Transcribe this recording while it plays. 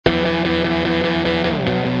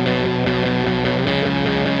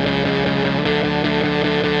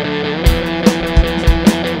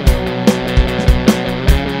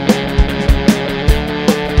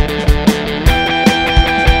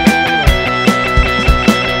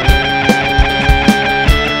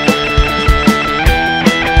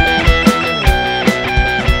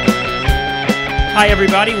Hi,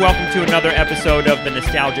 everybody. Welcome to another episode of the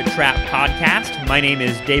Nostalgia Trap podcast. My name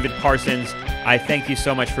is David Parsons. I thank you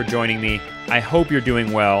so much for joining me. I hope you're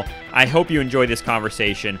doing well. I hope you enjoy this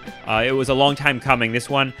conversation. It was a long time coming.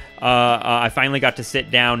 This one, I finally got to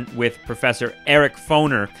sit down with Professor Eric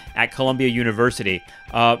Foner at Columbia University.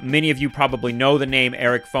 Many of you probably know the name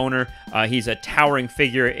Eric Foner. He's a towering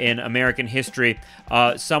figure in American history,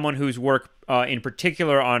 someone whose work in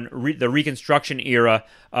particular on the Reconstruction era,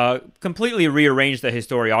 completely rearranged the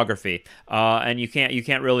historiography, and you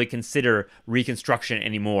can't really consider Reconstruction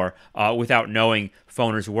anymore without knowing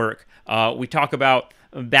Foner's work. We talk about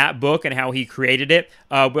that book and how he created it,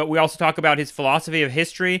 but we also talk about his philosophy of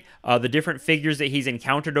history, the different figures that he's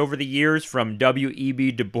encountered over the years, from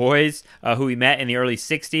W.E.B. DuBois, who he met in the early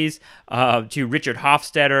 60s, to Richard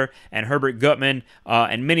Hofstadter and Herbert Gutman,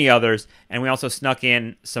 and many others. And we also snuck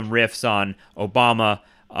in some riffs on Obama,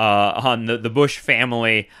 on the Bush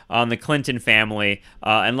family, on the Clinton family,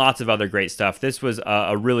 and lots of other great stuff. This was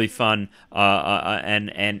a really fun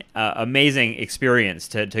and amazing experience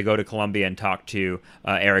to go to Columbia and talk to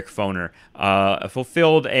Eric Foner.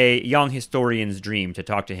 Fulfilled a young historian's dream to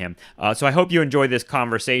talk to him. So I hope you enjoy this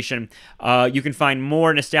conversation. You can find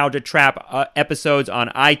more Nostalgia Trap episodes on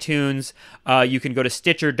iTunes. You can go to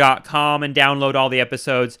Stitcher.com and download all the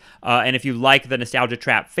episodes. And if you like the Nostalgia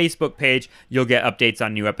Trap Facebook page, you'll get updates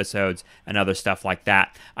on new episodes and other stuff like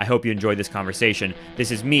that. I hope you enjoyed this conversation.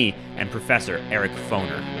 This is me and Professor Eric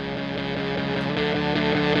Foner.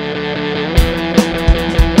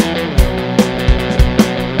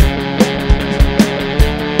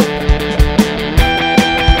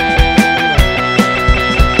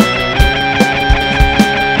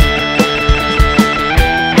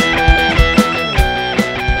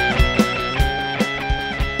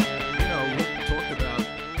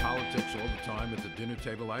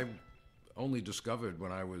 Only discovered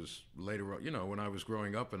when I was later, when I was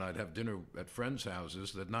growing up and I'd have dinner at friends'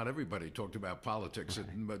 houses, that not everybody talked about politics,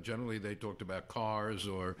 but generally they talked about cars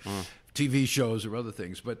or TV shows or other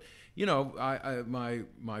things. But,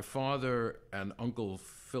 my father and Uncle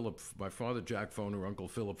Philip, my father Jack Foner, Uncle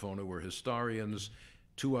Philip Foner were historians.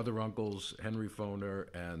 Two other uncles, Henry Foner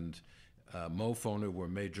and Mo Foner, were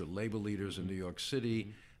major labor leaders in New York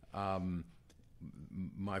City.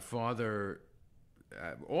 My father...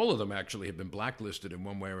 all of them actually had been blacklisted in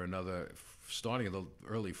one way or another, starting in the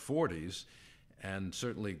early 40s, and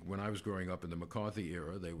certainly when I was growing up in the McCarthy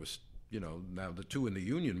era, they was, now the two in the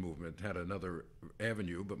union movement had another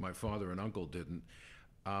avenue, but my father and uncle didn't.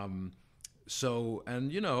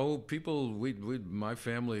 People, my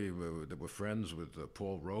family that were friends with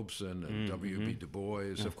Paul Robeson and W.E.B.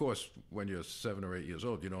 DuBois. Yeah. Of course, when you're 7 or 8 years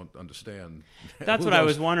old, you don't understand. That's what I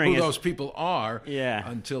was wondering. Who those people are? Yeah.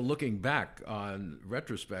 Until looking back on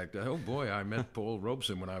retrospect, oh boy, I met Paul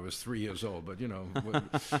Robeson when I was 3 years old.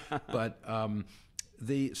 But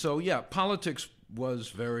politics was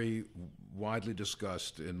very widely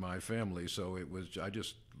discussed in my family. So I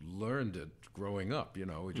just learned it growing up,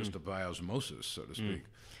 just by osmosis, so to speak.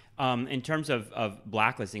 In terms of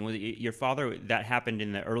blacklisting, was it your father, that happened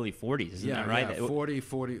in the early 40s, isn't that right? Yeah,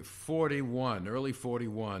 41, early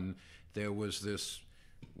 41, there was this,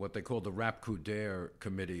 what they called the Rap Coup d'Air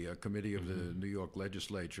Committee, a committee of the New York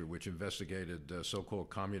legislature, which investigated so-called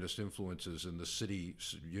communist influences in the city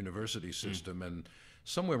university system, and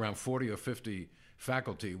somewhere around 40 or 50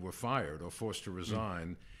 faculty were fired or forced to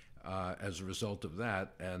resign as a result of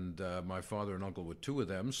that. And my father and uncle were two of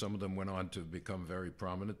them. Some of them went on to become very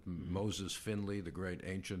prominent. Moses Finley, the great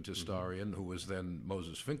ancient historian, who was then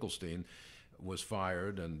Moses Finkelstein, was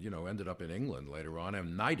fired and ended up in England later on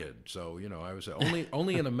and knighted. So I was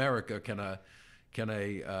only in America can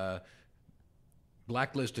a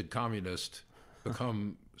blacklisted communist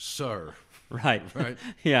become Sir. Right.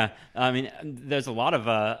 Yeah. I mean, there's a lot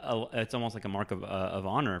of it's almost like a mark of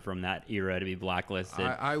honor from that era to be blacklisted.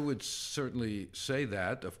 I would certainly say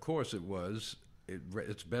that. Of course it was.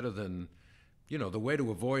 It's better than, the way to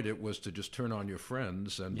avoid it was to just turn on your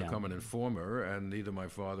friends and become an informer, and neither my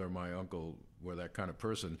father or my uncle were that kind of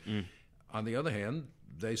person. On the other hand,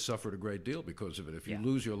 they suffered a great deal because of it. If you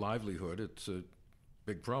lose your livelihood, it's a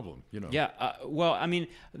big problem, Yeah, well, I mean,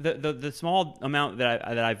 the small amount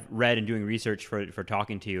that I've read in doing research for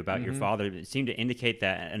talking to you about your father, it seemed to indicate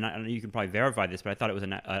that, and you can probably verify this, but I thought it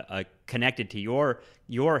was connected to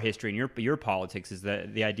your history and your politics, is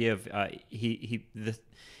the idea of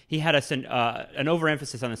he had an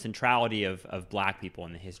overemphasis on the centrality of black people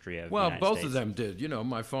in the history of the United both States. of them did.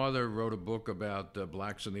 My father wrote a book about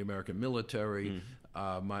blacks in the American military.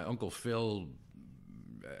 My Uncle Phil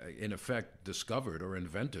in effect discovered or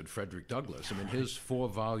invented Frederick Douglass. I mean, his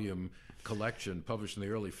 4-volume collection published in the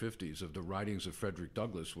early 50s of the writings of Frederick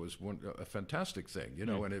Douglass was a fantastic thing, you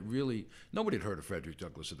know, and it really, nobody had heard of Frederick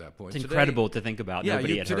Douglass at that point. It's incredible to think about. Yeah,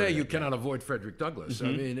 Nobody had heard today of you it, cannot avoid Frederick Douglass. I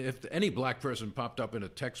mean, if any black person popped up in a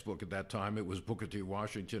textbook at that time, it was Booker T.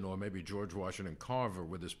 Washington or maybe George Washington Carver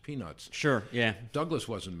with his Peanuts. Sure, yeah. Douglass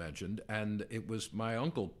wasn't mentioned, and it was my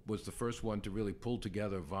uncle was the first one to really pull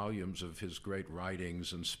together volumes of his great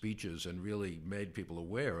writings and speeches and really made people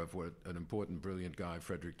aware of what an important, brilliant guy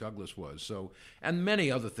Frederick Douglass was. So, and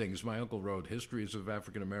many other things. My uncle wrote histories of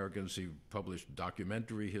African Americans. He published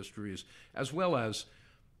documentary histories, as well as,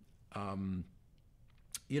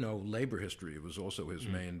 you know, labor history was also his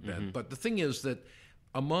main bent. But the thing is that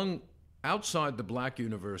outside the black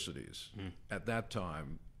universities at that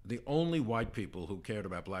time, the only white people who cared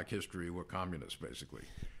about black history were communists, basically.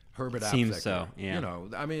 Herbert Seems Hofstadter, so, yeah. you know,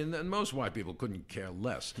 I mean, and most white people couldn't care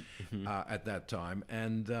less at that time.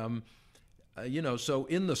 And, you know, so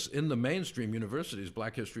in the mainstream universities,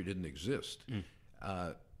 black history didn't exist.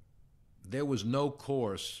 There was no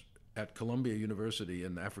course at Columbia University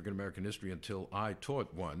in African American history until I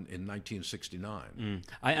taught one in 1969.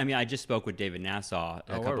 I mean, I just spoke with David Nassau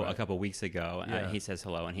a couple weeks ago. Yeah. He says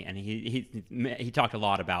hello, and he talked a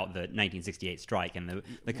lot about the 1968 strike and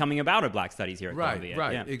the coming about of Black Studies here at Columbia.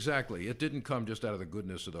 Right, yeah. exactly. It didn't come just out of the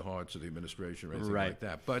goodness of the hearts of the administration or anything Right. like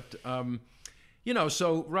that. But you know,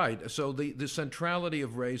 so the centrality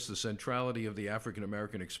of race, the centrality of the African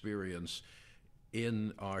American experience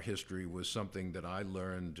in our history was something that I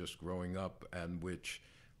learned just growing up, and which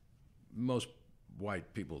most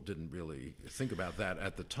white people didn't really think about that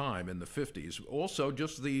at the time in the 50s. Also,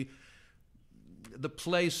 just the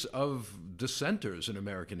place of dissenters in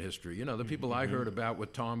American history. You know, the people I heard about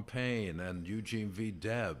with Tom Paine and Eugene V.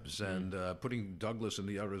 Debs and putting Douglass on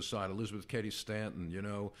the other side, Elizabeth Cady Stanton, you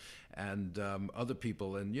know, and other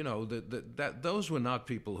people. And, you know, that those were not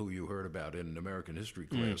people who you heard about in American history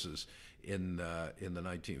classes in the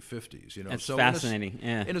 1950s. You know, That's so fascinating.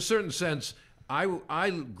 In a certain sense, I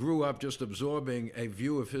grew up just absorbing a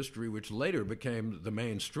view of history which later became the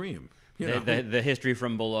mainstream. You know? The history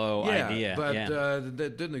from below idea. But yeah.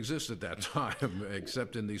 that didn't exist at that time,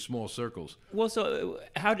 except in these small circles. Well, so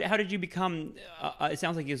how did you become? It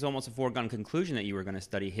sounds like it was almost a foregone conclusion that you were going to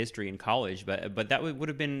study history in college, but that would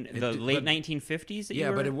have been the late 1950s. That Yeah,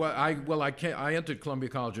 you were... but I entered Columbia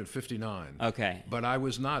College in '59. Okay, But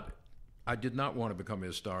I did not want to become a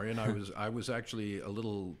historian. I was actually a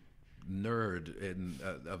little nerd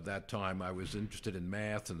of that time. I was interested in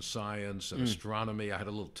math and science and astronomy. I had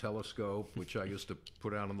a little telescope which I used to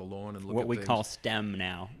put out on the lawn and look what at we things. call STEM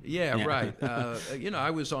now. Yeah, right. You know, I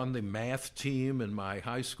was on the math team in my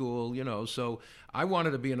high school, you know, so I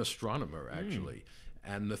wanted to be an astronomer, actually.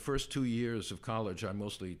 And the first 2 years of college, I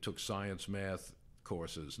mostly took science, math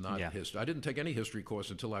courses, not history. I didn't take any history course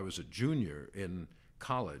until I was a junior in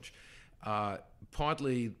college.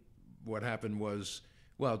 Partly what happened was,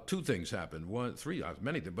 well, two things happened.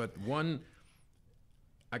 Many things, but one,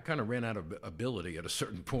 I kind of ran out of ability at a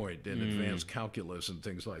certain point in advanced calculus and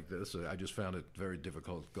things like this. I just found it very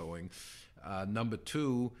difficult going. Number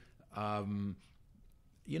two,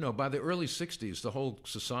 you know, by the early 60s, the whole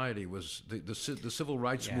society was, the civil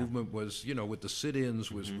rights movement was, you know, with the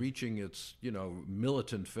sit-ins was reaching its, you know,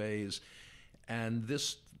 militant phase. And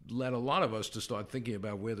this led a lot of us to start thinking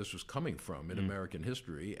about where this was coming from in American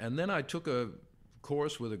history. And then I took a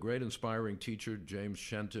course with a great inspiring teacher, James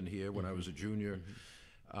Shenton, here when I was a junior,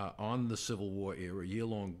 on the Civil War era, a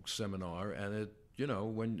year-long seminar. And it, you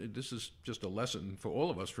know, this is just a lesson for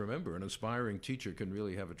all of us to remember. An inspiring teacher can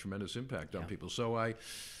really have a tremendous impact on people. So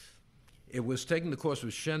it was taking the course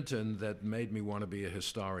with Shenton that made me want to be a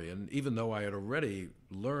historian, even though I had already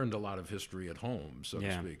learned a lot of history at home, so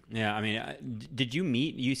to speak. Yeah, I mean, did you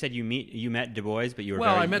meet? You said you met Du Bois, but you were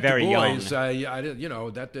I met very Du Bois. young. I didn't, you know,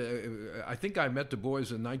 that I think I met Du Bois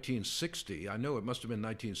in 1960. I know it must have been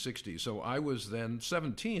 1960. So I was then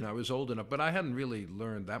 17. I was old enough, but I hadn't really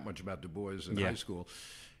learned that much about Du Bois in high school.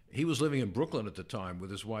 He was living in Brooklyn at the time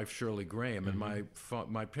with his wife Shirley Graham, and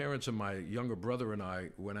my parents and my younger brother and I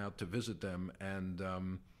went out to visit them, and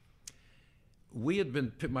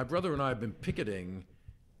my brother and I had been picketing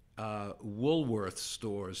Woolworth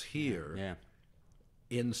stores here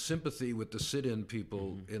in sympathy with the sit-in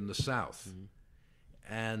people in the South.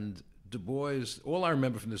 And Du Bois, all I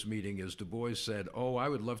remember from this meeting is Du Bois said, "Oh, I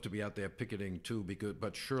would love to be out there picketing too,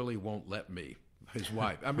 but Shirley won't let me." His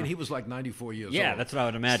wife. I mean, he was like 94 years old. Yeah, that's what I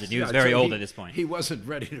would imagine. He was very old at this point. He wasn't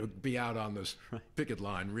ready to be out on this picket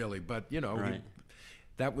line, really. But, you know,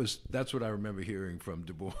 that's what I remember hearing from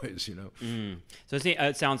Du Bois. So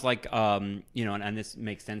it sounds like and this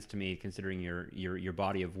makes sense to me considering your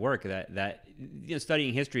body of work that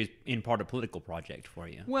studying history is in part a political project for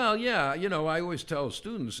you. Well, yeah, I always tell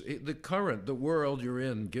students the world you're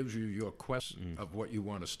in gives you your question of what you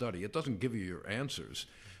want to study. It doesn't give you your answers.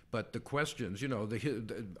 But the questions,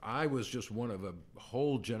 I was just one of a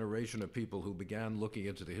whole generation of people who began looking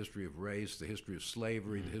into the history of race, the history of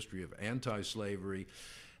slavery, the history of anti-slavery.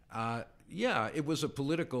 It was a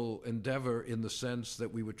political endeavor in the sense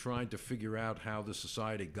that we were trying to figure out how the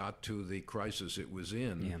society got to the crisis it was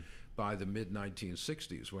in by the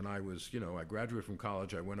mid-1960s. When I graduated from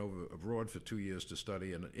college, I went abroad for 2 years to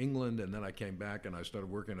study in England, and then I came back and I started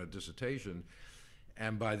working on a dissertation.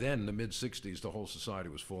 And by then, the mid-'60s, the whole society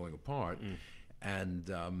was falling apart. And,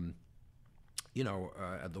 the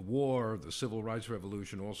war, the civil rights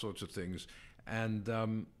revolution, all sorts of things. And,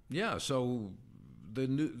 so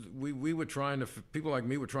we were trying to, people like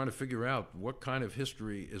me were trying to figure out what kind of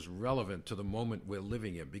history is relevant to the moment we're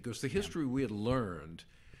living in. Because the history we had learned,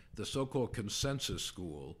 the so-called consensus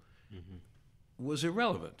school, was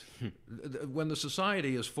irrelevant. When the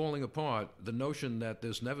society is falling apart, the notion that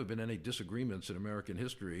there's never been any disagreements in American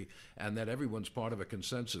history and that everyone's part of a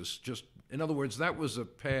consensus, in other words, that was a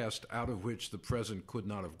past out of which the present could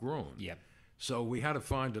not have grown. Yeah. So we had to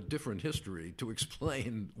find a different history to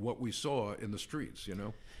explain what we saw in the streets,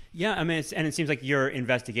 Yeah, I mean, and it seems like your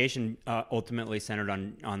investigation ultimately centered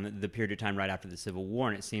on the period of time right after the Civil War,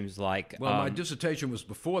 and it seems like... Well, my dissertation was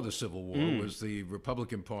before the Civil War, was the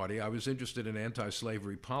Republican Party. I was interested in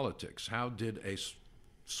anti-slavery politics. How did a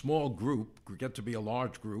small group get to be a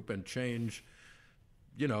large group and change,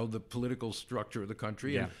 the political structure of the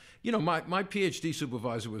country? Yeah. And, my PhD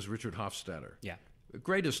supervisor was Richard Hofstadter. Yeah. A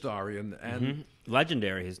great historian. And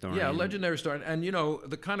legendary historian. Yeah, legendary historian. And,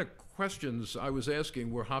 the kind of questions I was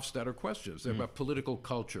asking were Hofstadter questions. They're about political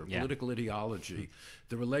culture, political ideology,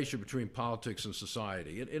 the relation between politics and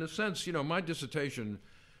society. In a sense, my dissertation,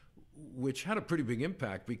 which had a pretty big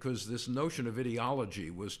impact because this notion of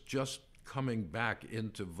ideology was just coming back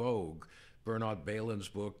into vogue. Bernard Bailyn's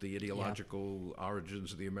book, The Ideological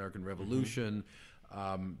Origins of the American Revolution,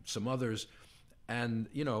 some others. And,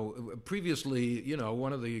 previously,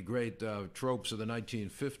 one of the great tropes of the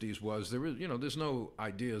 1950s was there's no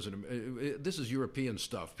ideas. This is European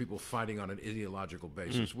stuff, people fighting on an ideological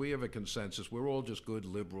basis. We have a consensus. We're all just good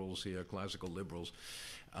liberals here, classical liberals.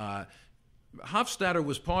 Hofstadter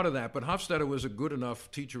was part of that, but Hofstadter was a good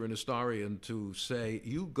enough teacher and historian to say,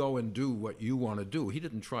 you go and do what you want to do. He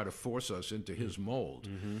didn't try to force us into his mold.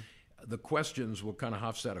 The questions were kind of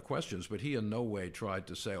Hofstadter questions, but he in no way tried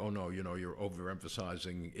to say, oh, no, you're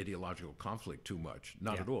overemphasizing ideological conflict too much.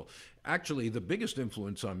 Not at all. Actually, the biggest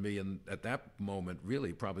influence on me at that moment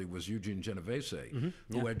really probably was Eugene Genovese,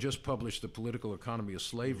 who had just published The Political Economy of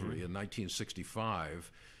Slavery in 1965,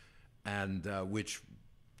 and which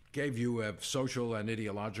gave you a social and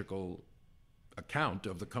ideological account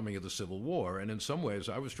of the coming of the Civil War. And in some ways,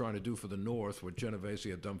 I was trying to do for the North what Genovese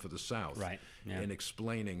had done for the South, in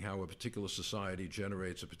explaining how a particular society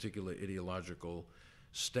generates a particular ideological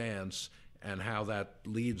stance and how that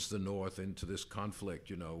leads the North into this conflict,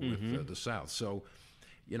 with the South. So,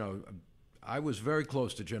 I was very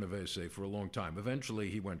close to Genovese for a long time. Eventually,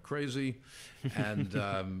 he went crazy, and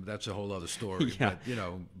that's a whole other story.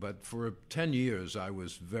 But for 10 years, I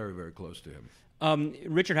was very, very close to him.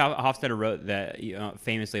 Richard Hofstadter wrote that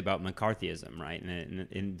famously about McCarthyism, right?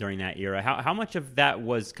 And during that era, how much of that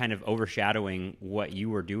was kind of overshadowing what you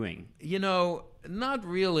were doing? Not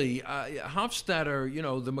really.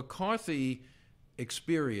 Hofstadter, the McCarthy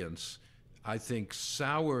experience, I think,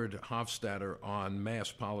 soured Hofstadter on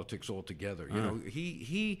mass politics altogether.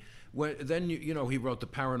 He wrote The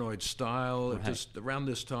Paranoid Style just around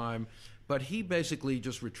this time. But he basically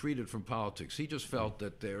just retreated from politics. He just felt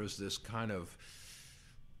that there's this kind of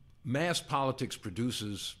mass politics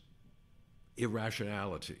produces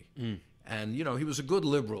irrationality. And, he was a good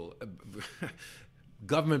liberal.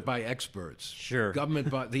 Government by experts. Government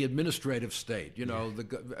by the administrative state.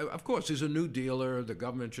 Of course, he's a New Dealer. The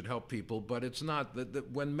government should help people. But it's not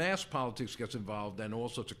when mass politics gets involved, then all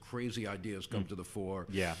sorts of crazy ideas come to the fore.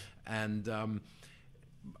 And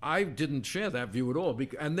I didn't share that view at all.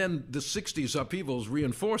 And then the 60s upheavals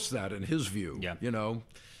reinforced that in his view,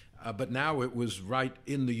 but now it was right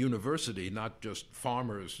in the university, not just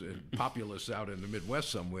farmers and populists out in the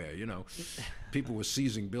Midwest somewhere, People were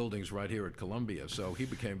seizing buildings right here at Columbia. So he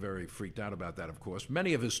became very freaked out about that, of course.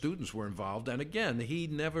 Many of his students were involved. And again, he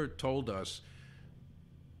never told us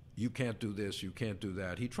you can't do this, you can't do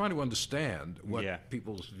that. He tried to understand what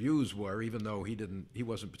people's views were, even though he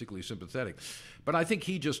wasn't particularly sympathetic. But I think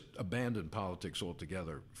he just abandoned politics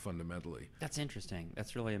altogether, fundamentally. That's interesting.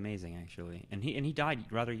 That's really amazing, actually. And he died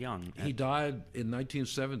rather young. He died in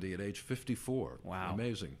 1970 at age 54. Wow.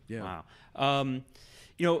 Amazing. Yeah. Wow.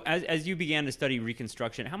 As you began to study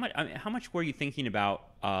Reconstruction, how much were you thinking about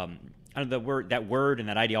that word and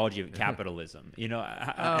that ideology of capitalism? And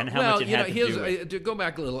how much it had to do with... To go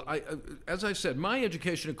back a little, as I said, my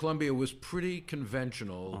education at Columbia was pretty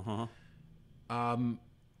conventional,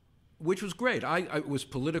 which was great. It was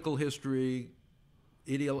political history,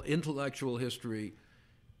 intellectual history,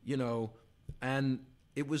 and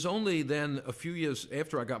it was only then a few years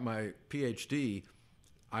after I got my PhD,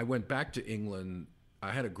 I went back to England. I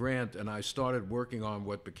had a grant, and I started working on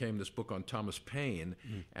what became this book on Thomas Paine,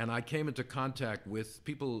 and I came into contact with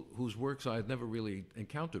people whose works I had never really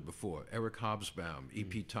encountered before. Eric Hobsbawm,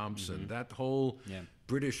 E.P. Thompson, that whole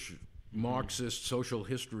British Marxist social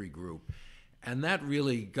history group. And that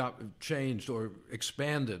really changed or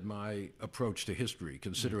expanded my approach to history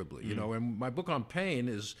considerably. And my book on Paine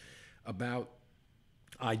is about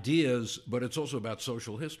ideas, but it's also about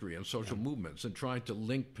social history and social movements, and trying to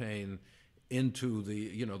link Paine into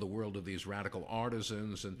the the world of these radical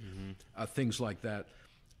artisans and things like that.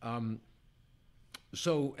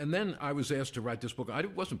 So, and then I was asked to write this book. I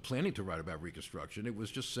wasn't planning to write about Reconstruction. It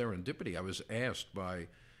was just serendipity. I was asked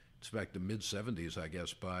it's back the mid-'70s, I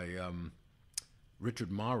guess, by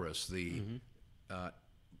Richard Morris, the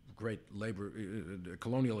great labor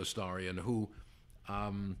colonial historian who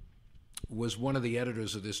was one of the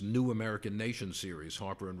editors of this New American Nation series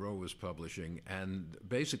Harper and Row was publishing. And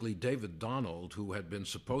basically David Donald, who had been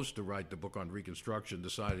supposed to write the book on Reconstruction,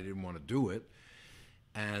 decided he didn't want to do it.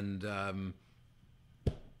 And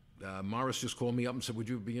Morris just called me up and said, would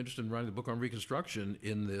you be interested in writing the book on Reconstruction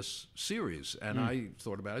in this series? And I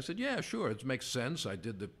thought about it. I said, yeah, sure, it makes sense. I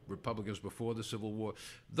did the Republicans before the Civil War.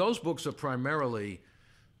 Those books are primarily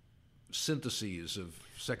syntheses of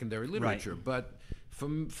secondary literature, but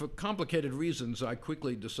for complicated reasons, I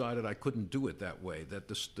quickly decided I couldn't do it that way, that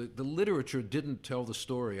the literature didn't tell the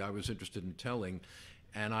story I was interested in telling,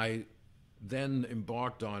 and I then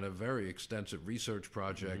embarked on a very extensive research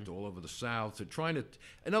project all over the South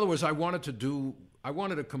in other words, I wanted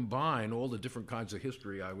to combine all the different kinds of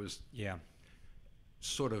history I was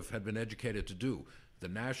had been educated to do. The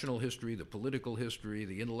national history, the political history,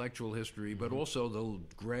 the intellectual history, but also the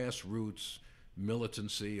grassroots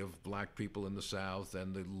militancy of black people in the South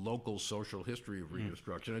and the local social history of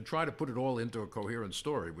Reconstruction, and try to put it all into a coherent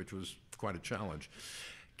story, which was quite a challenge.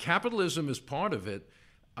 Capitalism is part of it.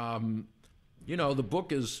 The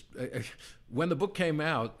book is, when the book came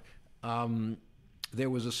out, there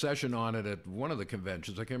was a session on it at one of the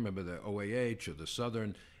conventions. I can't remember the OAH or the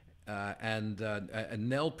Southern, and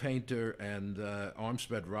Nell Painter and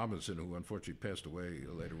Armstead Robinson, who unfortunately passed away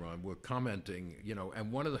later on, were commenting,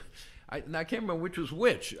 and one of the, I can't remember which was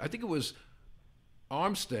which. I think it was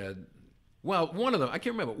Armstead. Well, one of them, I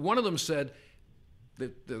can't remember. One of them said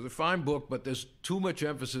that there's a fine book, but there's too much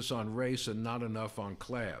emphasis on race and not enough on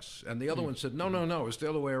class. And the other one said, no, it's the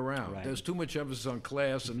other way around. Right. There's too much emphasis on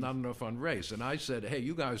class and not enough on race. And I said, hey,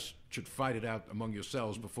 you guys should fight it out among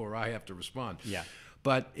yourselves before I have to respond. Yeah.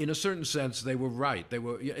 But in a certain sense, they were right. They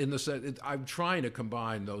were in the sense, I'm trying to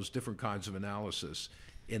combine those different kinds of analysis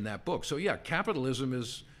in that book. So yeah, capitalism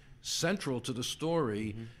is central to the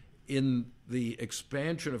story in the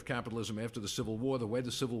expansion of capitalism after the Civil War, the way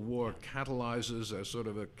the Civil War catalyzes a sort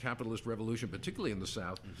of a capitalist revolution, particularly in the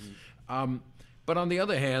South. But on the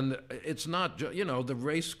other hand, it's not, the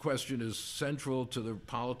race question is central to the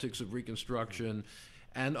politics of Reconstruction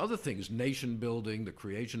and other things, nation building, the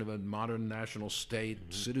creation of a modern national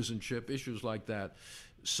state, citizenship, issues like that.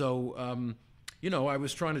 So, I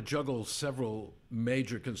was trying to juggle several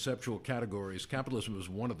major conceptual categories. Capitalism was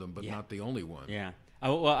one of them, but not the only one. Yeah.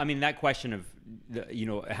 Well, I mean, that question of,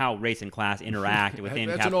 how race and class interact within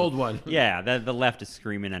That's an old one. Yeah, the left is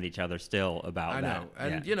screaming at each other still about that. I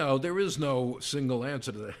know. And, there is no simple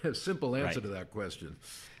answer to that question.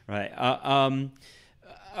 Right.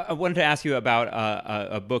 I wanted to ask you about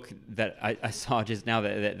a book that I saw just now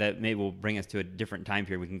that maybe will bring us to a different time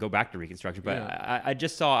period. We can go back to Reconstruction, but I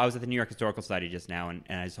just saw, I was at the New York Historical Society just now, and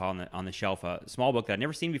I saw on the shelf a small book that I'd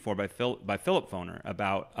never seen before by Philip Foner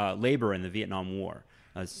about labor in the Vietnam War.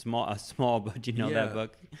 A small book. Do you know that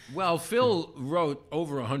book? Well, Phil wrote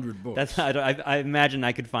over 100 books. I imagine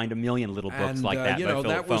I could find a million little books like that. By Philip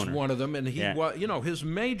that was Foner. one of them, and he his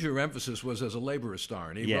major emphasis was as a labor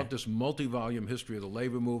historian. He wrote this multi-volume history of the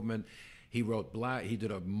labor movement. He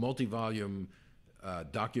did a multi-volume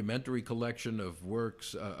documentary collection of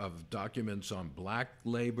works, of documents on black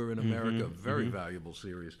labor in America, very valuable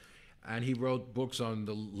series. And he wrote books on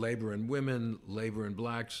the labor in women, labor in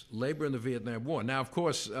blacks, labor in the Vietnam War. Now, of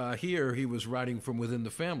course, here he was writing from within the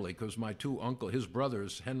family, because my two his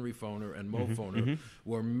brothers, Henry Foner and Mo Foner,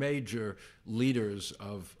 were major leaders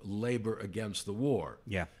of labor against the war.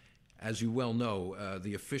 Yeah. As you well know,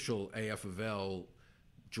 the official AFL,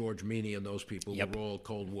 George Meany and those people were all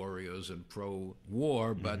Cold Warriors and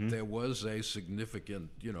pro-war, but there was a significant,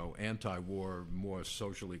 anti-war, more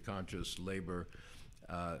socially conscious labor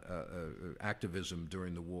activism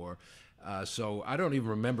during the war. So I don't even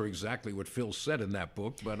remember exactly what Phil said in that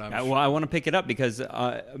book, but well, I want to pick it up because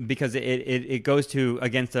it goes to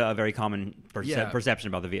against a very common perception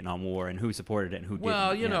about the Vietnam War and who supported it and who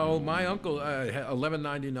didn't. Well, my uncle,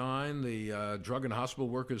 1199, the drug and hospital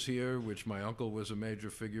workers here, which my uncle was a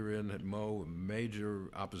major figure in, had major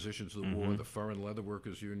opposition to the war, the Foreign Leather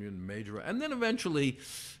Workers Union, major, and then eventually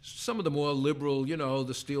some of the more liberal,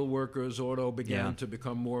 the steel workers, auto began to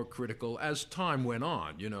become more critical as time went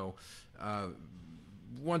on,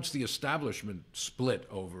 once the establishment split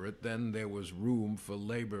over it, then there was room for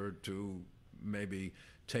labor to maybe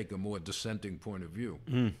take a more dissenting point of view.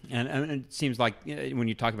 And it seems like when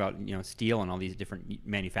you talk about steel and all these different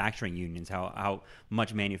manufacturing unions, how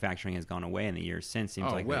much manufacturing has gone away in the years since.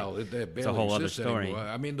 Seems like it's a whole other story. Anymore.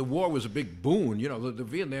 I mean, the war was a big boon. The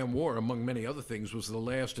Vietnam War, among many other things, was the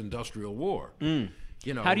last industrial war.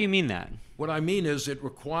 How do you mean that? What I mean is it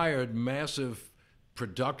required massive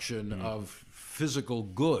production of physical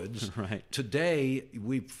goods. Right. Today,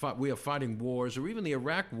 we are fighting wars, or even the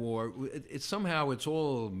Iraq War. Somehow it's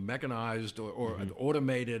all mechanized or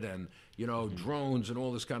automated, and drones and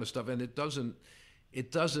all this kind of stuff. And it doesn't.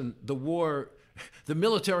 The war. The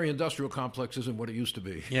military-industrial complex isn't what it used to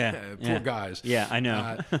be. Poor guys. Yeah, I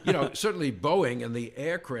know. Certainly Boeing and the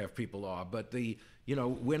aircraft people are, but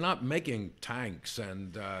we're not making tanks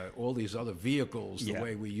and all these other vehicles the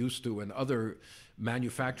way we used to, and other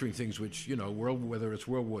manufacturing things which, whether it's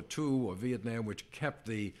World War II or Vietnam, which kept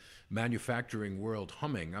the manufacturing world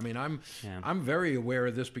humming. I mean, I'm very aware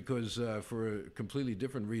of this because for a completely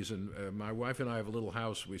different reason, my wife and I have a little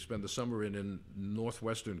house we spend the summer in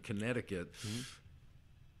northwestern Connecticut,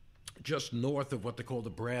 just north of what they call the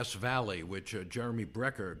Brass Valley, which Jeremy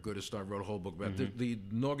Brecker, good historian, wrote a whole book about. The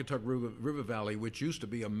Naugatuck River Valley, which used to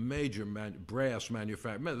be a major brass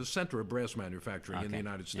manufacturing, the center of brass manufacturing in the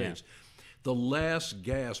United States. The last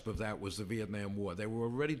gasp of that was the Vietnam War. They were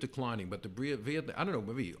already declining, but the Vietnam, I don't know,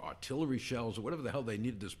 maybe artillery shells or whatever the hell they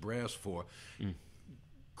needed this brass for,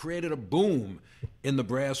 created a boom in the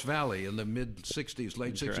Brass Valley in the mid-'60s,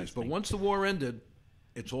 late 60s. But once the war ended,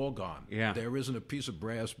 it's all gone. Yeah. There isn't a piece of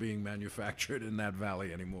brass being manufactured in that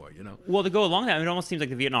valley anymore, Well, to go along that, it almost seems like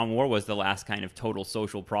the Vietnam War was the last kind of total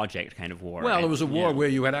social project kind of war. Well, it was a war where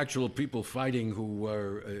you had actual people fighting who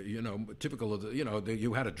were, typical of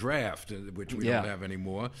you had a draft, which we don't have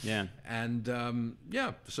anymore. Yeah. And, and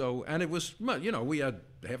it was, we had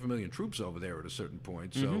 500,000 troops over there at a certain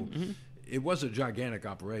point. So it was a gigantic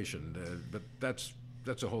operation, but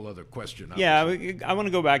that's a whole other question. Obviously. Yeah, I want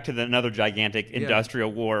to go back to another gigantic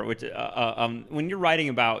industrial war, which when you're writing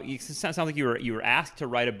about, it sounds like you were asked to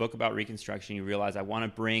write a book about Reconstruction. You realize I want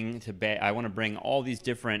to bring all these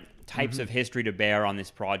different types of history to bear on this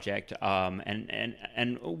project.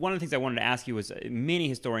 And one of the things I wanted to ask you was many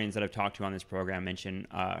historians that I've talked to on this program mention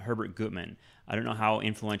Herbert Gutman. I don't know how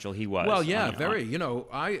influential he was. Well, very.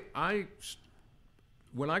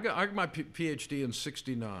 When I got my PhD in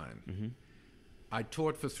 '69. I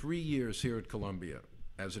taught for 3 years here at Columbia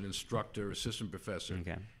as an instructor, assistant professor.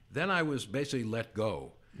 Okay. Then I was basically let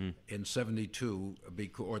go in '72,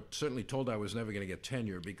 or certainly told I was never going to get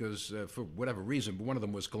tenure because for whatever reason, but one of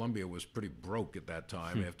them was Columbia was pretty broke at that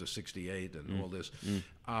time after '68 and all this.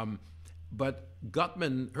 But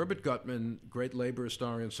Herbert Gutman, great labor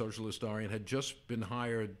historian, social historian, had just been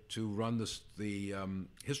hired to run the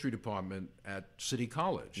history department at City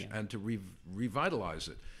College and to revitalize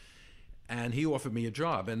it. And he offered me a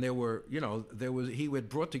job, and he had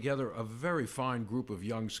brought together a very fine group of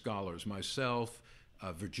young scholars, myself,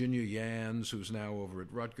 Virginia Yans, who's now over at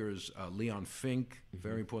Rutgers, Leon Fink,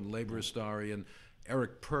 very important labor historian,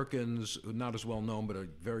 Eric Perkins, not as well known, but a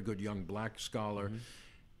very good young black scholar.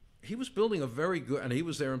 He was building a very good, and he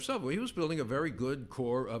was there himself, he was building a very good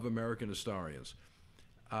core of American historians.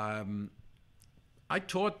 I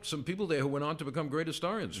taught some people there who went on to become great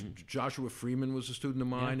historians. Joshua Freeman was a student of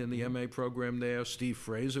mine in the MA program there. Steve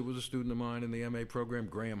Fraser was a student of mine in the MA program.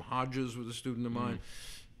 Graham Hodges was a student of mine.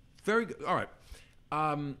 Very good. All right.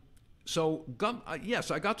 So,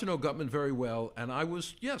 yes, I got to know Gutman very well, and I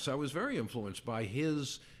was very influenced by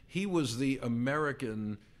he was the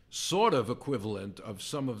American sort of equivalent of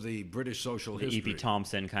some of the British social history. E.P.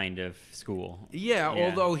 Thompson kind of school. Yeah,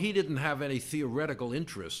 although he didn't have any theoretical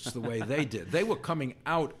interests the way they did. They were coming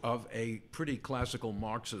out of a pretty classical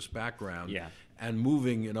Marxist background and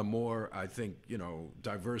moving in a more, I think,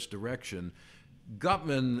 diverse direction.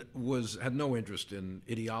 Gutman had no interest in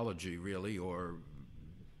ideology, really, or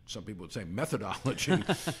some people would say methodology,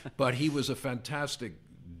 but he was a fantastic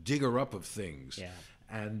digger up of things. Yeah.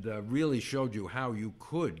 And really showed you how you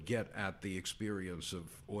could get at the experience of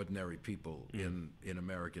ordinary people in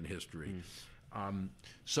American history.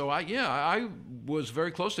 So I was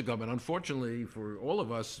very close to Gutman. Unfortunately for all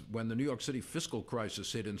of us, when the New York City fiscal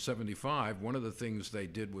crisis hit in '75, one of the things they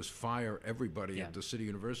did was fire everybody at the City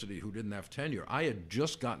University who didn't have tenure. I had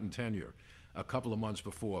just gotten tenure a couple of months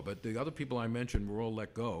before, but the other people I mentioned were all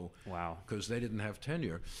let go. Wow. Because they didn't have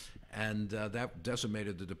tenure. And that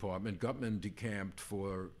decimated the department. Gutman decamped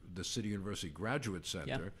for the City University Graduate Center.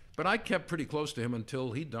 Yeah. But I kept pretty close to him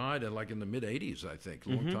until he died in the mid-'80s, I think, a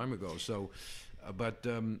long time ago. So,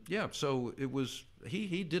 so it was,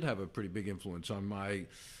 he did have a pretty big influence on my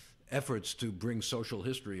efforts to bring social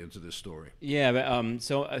history into this story. Yeah, but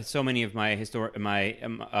so many of my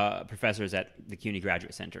professors at the CUNY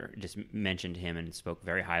Graduate Center just mentioned him and spoke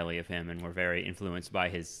very highly of him, and were very influenced by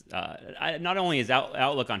his not only his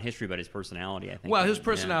outlook on history but his personality. I think. Well, his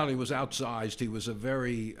personality was outsized. He was a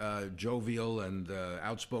very jovial and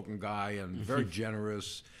outspoken guy, and very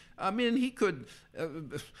generous. I mean, he could.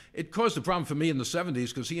 It caused a problem for me in the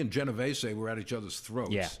 '70s because he and Genovese were at each other's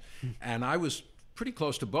throats, and I was pretty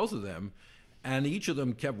close to both of them, and each of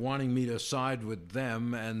them kept wanting me to side with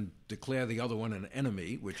them and declare the other one an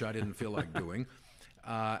enemy, which I didn't feel like doing.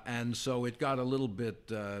 And so it got a little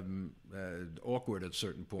bit awkward at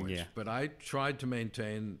certain points. Yeah. But I tried to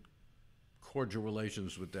maintain cordial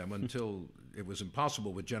relations with them until it was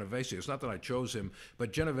impossible with Genovese. It's not that I chose him,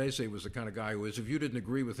 but Genovese was the kind of guy who is, if you didn't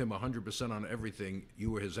agree with him 100% on everything,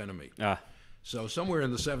 you were his enemy. So somewhere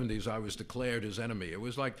in the 70s, I was declared his enemy. It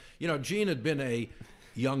was like, Gene had been a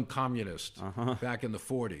young communist back in the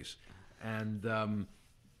 40s. And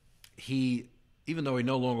he, even though he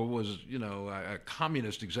no longer was, a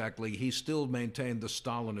communist exactly, he still maintained the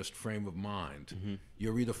Stalinist frame of mind.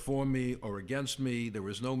 You're either for me or against me. There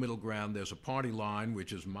is no middle ground. There's a party line,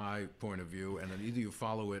 which is my point of view, and then either you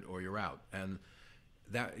follow it or you're out. And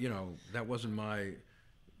that, that wasn't my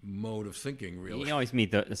mode of thinking, really. You always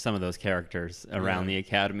meet some of those characters around the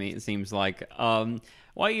academy, it seems like.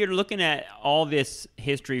 While you're looking at all this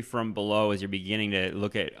history from below, as you're beginning to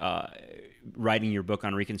look at writing your book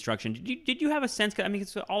on Reconstruction, did you have a sense? I mean,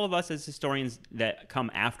 it's all of us as historians that come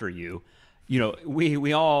after you.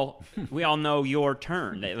 We all know your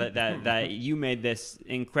turn. That you made this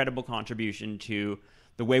incredible contribution to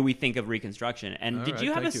the way we think of Reconstruction. And did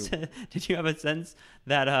you have a sense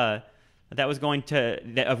that that was going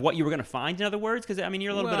to, of what you were going to find, in other words? Because, I mean,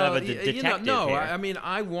 you're a little bit of a detective here. I mean,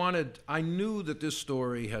 I knew that this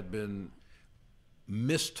story had been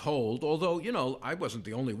mistold, although, I wasn't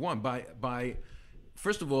the only one.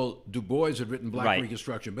 First of all, DuBois had written Black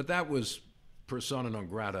Reconstruction, but that was persona non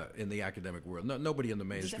grata in the academic world. Nobody in the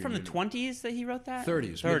mainstream. Is that from the 20s that he wrote that?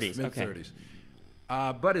 30s, mid-30s.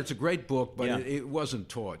 But it's a great book, but it wasn't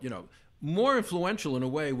taught, More influential in a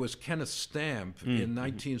way was Kenneth Stamp in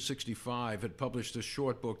 1965 had published a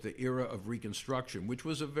short book, The Era of Reconstruction, which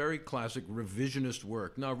was a very classic revisionist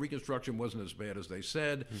work. Now, Reconstruction wasn't as bad as they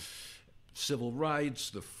said. Civil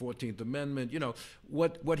rights, the 14th Amendment,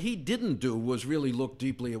 what he didn't do was really look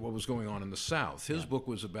deeply at what was going on in the South. His book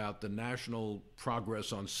was about the national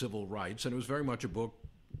progress on civil rights, and it was very much a book,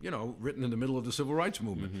 written in the middle of the civil rights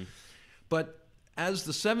movement. But as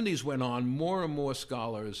the 70s went on, more and more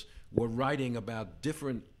scholars were writing about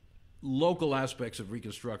different local aspects of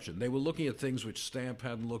Reconstruction. They were looking at things which Stamp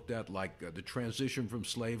hadn't looked at, like the transition from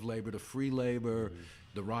slave labor to free labor,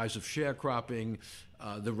 the rise of sharecropping,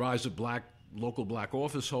 the rise of local black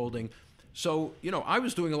office holding. So, I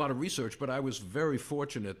was doing a lot of research, but I was very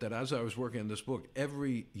fortunate that as I was working on this book,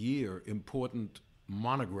 every year important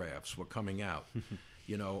monographs were coming out.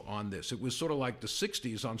 On this. It was sort of like the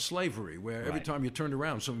 60s on slavery, where every time you turned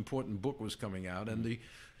around, some important book was coming out, and the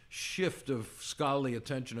shift of scholarly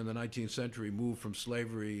attention in the 19th century moved from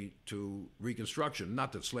slavery to Reconstruction.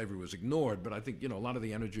 Not that slavery was ignored, but I think, a lot of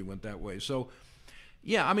the energy went that way. So,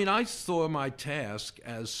 I saw my task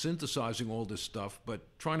as synthesizing all this stuff, but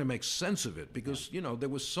trying to make sense of it, because, there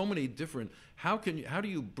was so many different, how do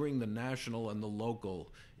you bring the national and the local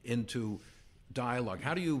into dialogue?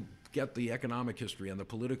 How do you get the economic history and the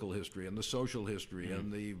political history and the social history and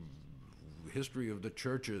the history of the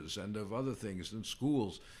churches and of other things and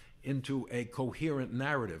schools into a coherent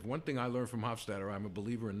narrative. One thing I learned from Hofstadter, I'm a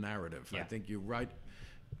believer in narrative. Yeah. I think you write.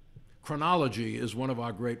 Chronology is one of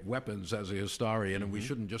our great weapons as a historian, and we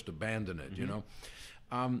shouldn't just abandon it, you know.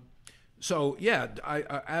 So, yeah,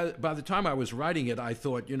 I, by the time I was writing it, I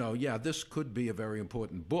thought, you know, yeah, this could be a very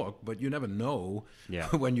important book, but you never know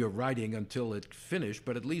when you're writing until it's finished.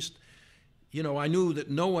 But at least, you know, I knew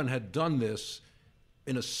that no one had done this,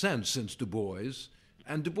 in a sense, since DuBois.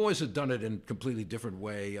 And DuBois had done it in a completely different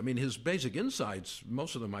way. I mean, his basic insights,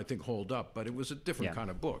 most of them, I think, hold up, but it was a different kind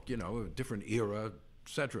of book, you know, a different era,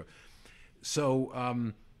 etc.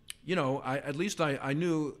 So, you know, at least I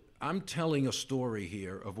knew I'm telling a story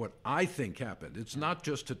here of what I think happened. It's not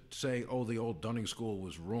just to say, oh, the old Dunning School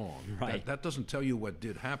was wrong. Right. That doesn't tell you what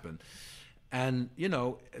did happen. And, you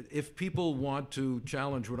know, if people want to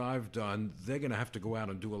challenge what I've done, they're going to have to go out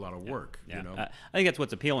and do a lot of work, you know. I think that's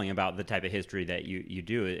what's appealing about the type of history that you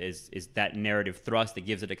do is that narrative thrust that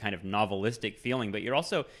gives it a kind of novelistic feeling. But you're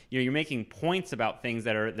also, you know, you're making points about things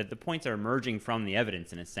that the points are emerging from the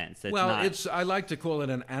evidence in a sense. I like to call it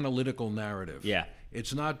an analytical narrative. Yeah.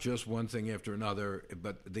 It's not just one thing after another,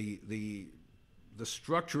 but the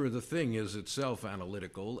structure of the thing is itself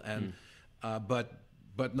analytical, and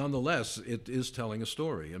but nonetheless, it is telling a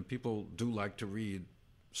story, and people do like to read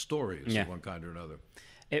stories of one kind or another.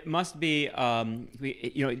 It must be,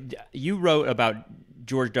 you know, you wrote about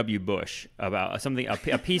George W. Bush, about something, a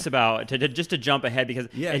piece about, just to jump ahead, because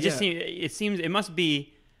it must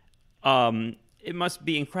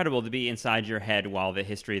be incredible to be inside your head while the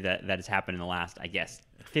history that has happened in the last, I guess,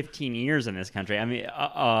 15 years in this country, I mean,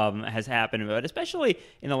 has happened, but especially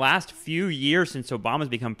in the last few years since Obama's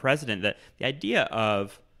become president, the idea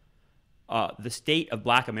of the state of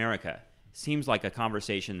Black America seems like a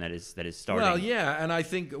conversation that is starting. Well, yeah, and I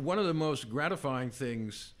think one of the most gratifying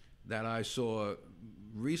things that I saw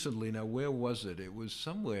recently, now where was it? It was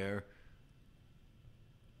somewhere,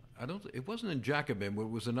 it wasn't in Jacobin, but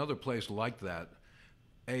it was another place like that.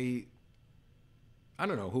 I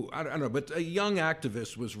don't know, but a young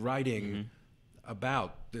activist was writing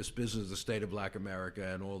about this business, the state of Black America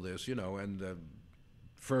and all this, you know, and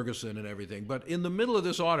Ferguson and everything. But in the middle of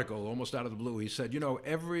this article, almost out of the blue, he said, you know,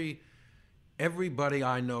 everybody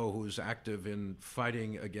I know who's active in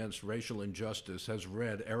fighting against racial injustice has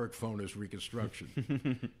read Eric Foner's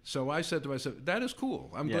Reconstruction. So I said to myself, that is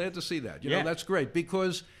cool. I'm glad to see that. You know, that's great,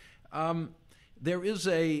 because there is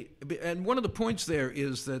and one of the points there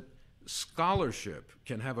is that scholarship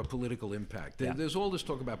can have a political impact. There's all this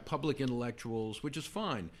talk about public intellectuals, which is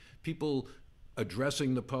fine. People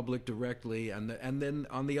addressing the public directly, and then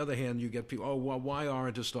on the other hand, you get people, oh, well, why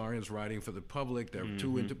aren't historians writing for the public? They're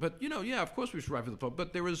too into, but you know, yeah, of course we should write for the public,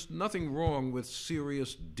 but there is nothing wrong with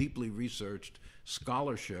serious, deeply researched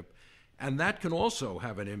scholarship. And that can also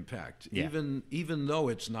have an impact, even though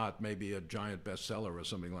it's not maybe a giant bestseller or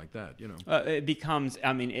something like that. You know, it becomes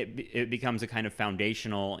a kind of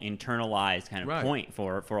foundational, internalized kind of point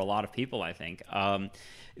for a lot of people, I think. I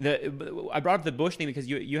brought up the Bush thing because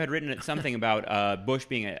you had written something about Bush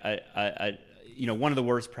being a you know, one of the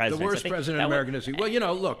worst presidents. The worst president in American history. Well, you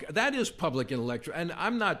know, look, that is public intellectual, and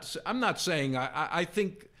I'm not saying I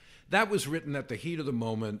think. That was written at the heat of the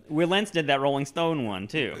moment. Wilentz did that Rolling Stone one,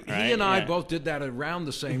 too. Right? He and I both did that around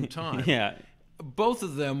the same time. Both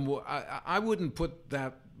of them, I wouldn't put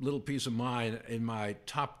that little piece of mine in my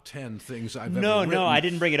top 10 things I've ever written. No, I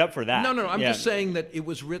didn't bring it up for that. No, I'm just saying that it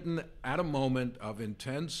was written at a moment of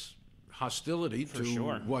intense hostility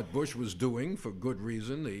to what Bush was doing, for good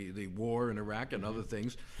reason, the war in Iraq and other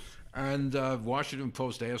things. And Washington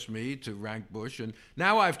Post asked me to rank Bush, and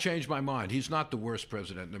now I've changed my mind. He's not the worst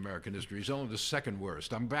president in American history. He's only the second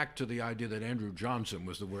worst. I'm back to the idea that Andrew Johnson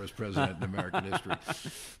was the worst president in American history.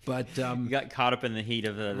 But you got caught up in the heat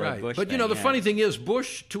of the Bush But, you know, the funny thing is,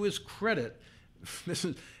 Bush, to his credit, this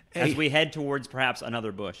is... As we head towards perhaps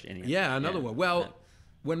another Bush. Another one. Well,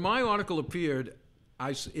 when my article appeared,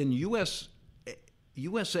 in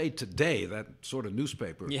USA Today, that sort of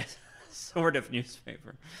newspaper... Yes. Sort of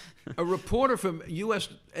newspaper. A reporter from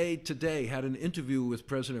USA Today had an interview with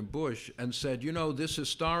President Bush and said, you know, this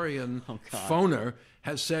historian, Foner,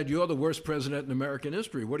 has said you're the worst president in American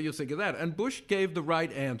history. What do you think of that? And Bush gave the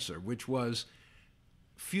right answer, which was,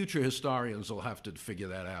 future historians will have to figure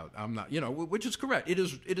that out. I'm not, you know, which is correct. It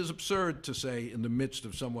is absurd to say in the midst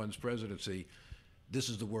of someone's presidency, this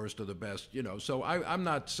is the worst or the best, you know. So I'm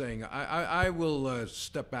not saying, I will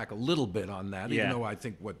step back a little bit on that, even though I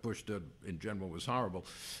think what Bush did in general was horrible.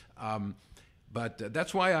 But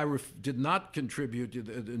that's why I did not contribute.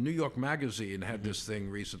 The New York Magazine had this thing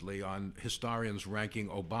recently on historians ranking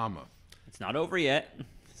Obama. It's not over yet.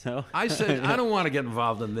 So I said, I don't want to get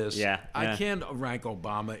involved in this. Yeah, I yeah. can't rank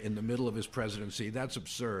Obama in the middle of his presidency. That's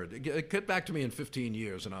absurd. Get back to me in 15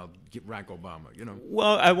 years, and I'll rank Obama. You know.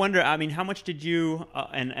 Well, I wonder. I mean, how much did you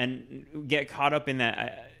and get caught up in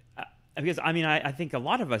that? Because I think a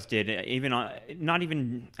lot of us did. People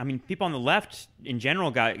on the left in general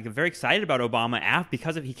got very excited about Obama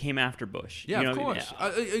because he came after Bush. Yeah, of course.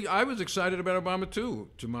 I was excited about Obama too,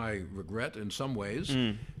 to my regret in some ways.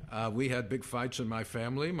 We had big fights in my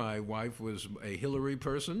family. My wife was a Hillary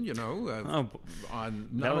person, you know.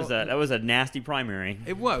 That was a nasty primary.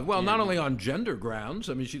 It was. Well, not only on gender grounds.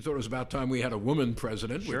 I mean, she thought it was about time we had a woman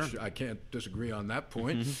president, Sure. which I can't disagree on that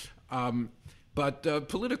point. But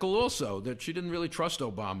political also, that she didn't really trust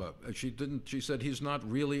Obama. She said he's not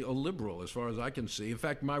really a liberal, as far as I can see. In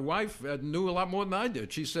fact, my wife knew a lot more than I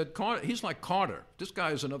did. She said, he's like Carter. This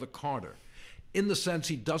guy is another Carter, in the sense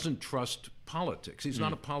he doesn't trust politics. He's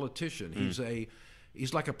not a politician.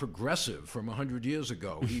 He's like a progressive from 100 years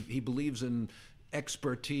ago. He believes in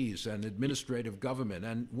expertise and administrative government.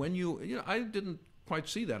 And when I didn't quite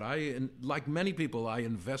see that. Like many people, I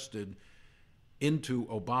invested into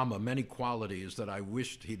Obama many qualities that I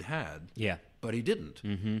wished he'd had. Yeah. But he didn't.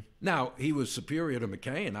 Now, he was superior to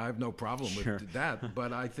McCain. I have no problem with that.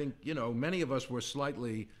 But I think, many of us were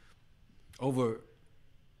slightly over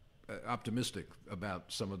optimistic about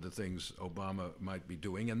some of the things Obama might be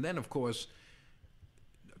doing. And then, of course,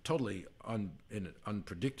 totally in an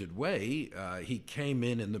unpredicted way, he came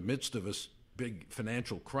in the midst of a big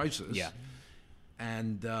financial crisis. Yeah.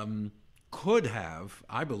 And could have,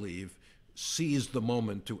 I believe, seized the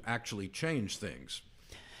moment to actually change things.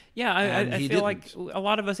 Yeah, I feel didn't. like a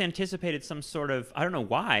lot of us anticipated some sort of, I don't know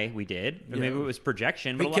why we did. Maybe it was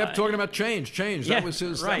projection. He kept talking about change. Yeah, that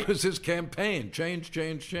was his campaign.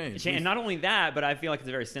 Change. And not only that, but I feel like it's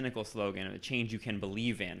a very cynical slogan, a change you can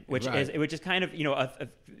believe in, which is kind of,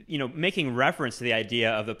 making reference to the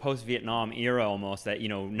idea of the post-Vietnam era almost, that,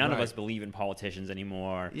 none of us believe in politicians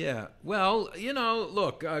anymore. Yeah. Well,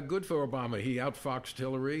 look, good for Obama. He outfoxed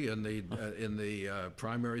Hillary in the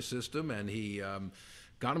primary system, and he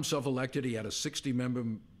got himself elected. He had a 60-member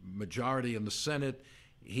majority in the Senate.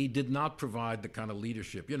 He did not provide the kind of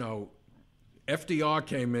leadership. FDR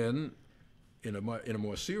came in a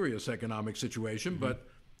more serious economic situation, but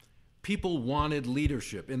people wanted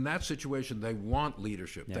leadership. In that situation, they want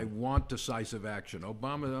leadership. Yeah. They want decisive action.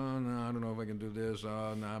 Obama, no, I don't know if I can do this. No,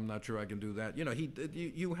 I'm not sure I can do that.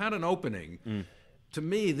 You had an opening. To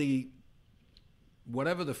me,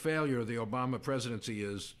 whatever the failure of the Obama presidency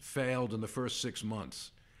is, failed in the first 6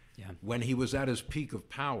 months when he was at his peak of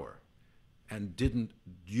power and didn't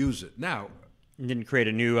use it. Now, didn't create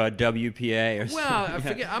a new WPA or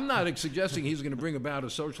something. Well, I'm not suggesting he's going to bring about a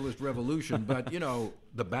socialist revolution, but,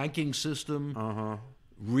 the banking system,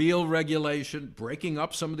 real regulation, breaking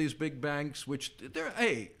up some of these big banks, which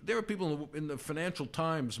there are people in the Financial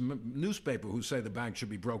Times newspaper who say the bank should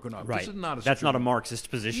be broken up. Right. This is not That's not a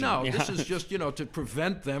Marxist position. No, this is just, to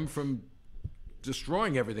prevent them from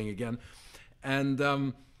destroying everything again.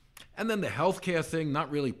 And then the healthcare thing,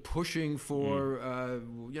 not really pushing for,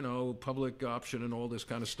 public option and all this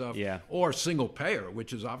kind of stuff. Yeah. Or single payer,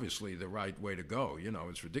 which is obviously the right way to go.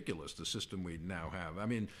 It's ridiculous, the system we now have. I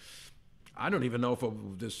mean, I don't even know if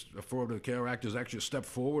this Affordable Care Act is actually a step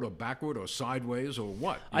forward or backward or sideways or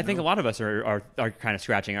what. I think a lot of us are kind of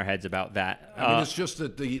scratching our heads about that. I mean, it's just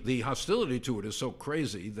that the hostility to it is so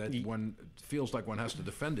crazy that one feels like one has to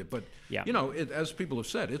defend it. But, as people have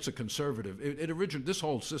said, it's a conservative. This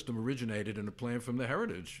whole system originated in a plan from the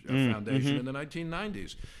Heritage Foundation in the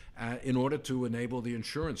 1990s in order to enable the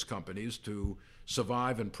insurance companies to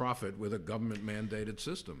survive and profit with a government-mandated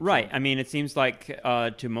system. Right. I mean, it seems like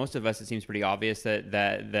to most of us, it seems pretty obvious that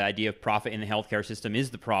the idea of profit in the healthcare system is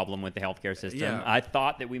the problem with the healthcare system. Yeah. I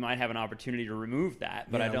thought that we might have an opportunity to remove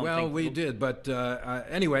that, but I don't think... Well, we did. But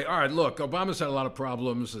anyway, all right, look, Obama's had a lot of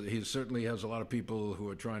problems. He certainly has a lot of people who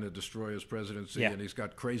are trying to destroy his presidency, and he's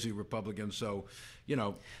got crazy Republicans. So,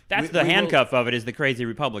 That's the handcuff of it, is the crazy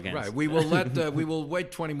Republicans. Right. We will we will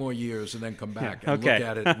wait 20 more years and then come back and look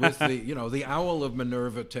at it with the owl of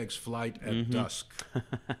Minerva takes flight at dusk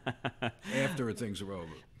after things are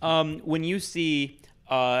over. When you see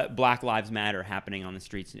Black Lives Matter happening on the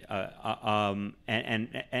streets,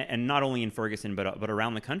 and not only in Ferguson but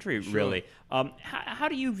around the country, really, how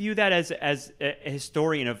do you view that as a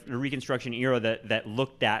historian of the Reconstruction era that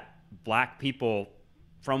looked at black people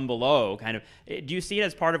from below? Kind of, do you see it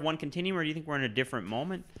as part of one continuum, or do you think we're in a different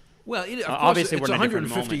moment? Well, obviously it's we're in a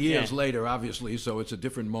 150 years later, obviously, so it's a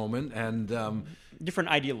different moment, and different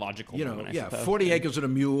ideological moment, I suppose. 40 acres and a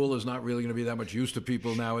mule is not really going to be that much use to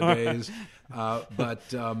people nowadays,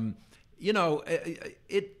 but you know,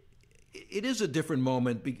 it is a different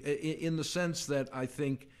moment in the sense that I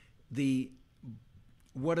think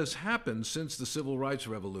what has happened since the Civil Rights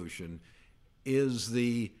Revolution is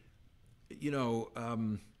the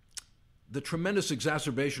tremendous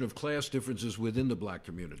exacerbation of class differences within the black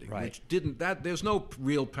community, which there's no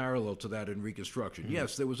real parallel to that in Reconstruction.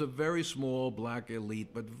 Yes, there was a very small black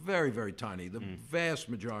elite, but very, very tiny. The vast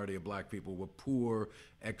majority of black people were poor,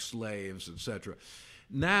 ex-slaves, etc.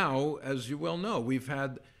 Now, as you well know, we've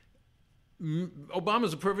had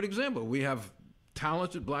Obama's a perfect example. We have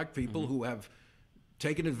talented black people who have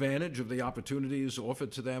taken advantage of the opportunities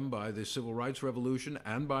offered to them by the Civil Rights Revolution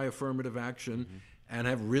and by affirmative action, and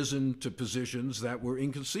have risen to positions that were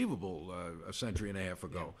inconceivable a century and a half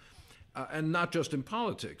ago. And not just in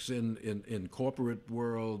politics, in corporate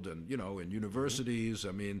world and, in universities.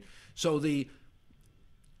 I mean, so the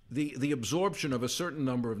absorption of a certain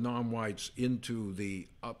number of non-whites into the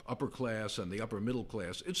upper class and the upper middle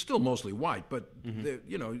class, it's still mostly white, but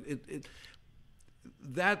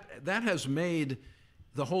that has made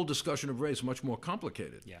the whole discussion of race much more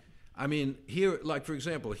complicated. Yeah. I mean, here, like for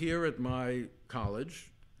example, here at my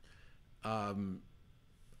college,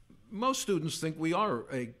 most students think we are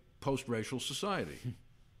a post-racial society.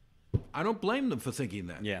 I don't blame them for thinking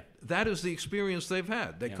that. Yeah. That is the experience they've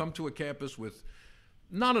had. They come to a campus with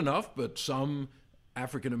not enough, but some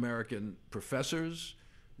African-American professors,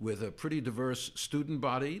 with a pretty diverse student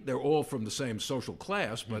body. They're all from the same social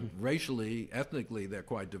class, but racially, ethnically, they're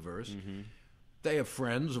quite diverse. They have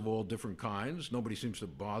friends of all different kinds. Nobody seems to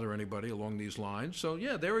bother anybody along these lines. So,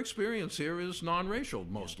 yeah, their experience here is non-racial,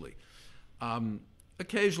 mostly.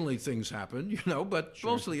 Occasionally things happen, but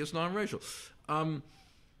mostly it's non-racial.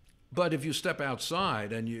 But if you step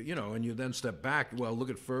outside and you then step back, well, look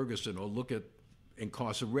at Ferguson, or look at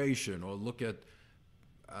incarceration, or look at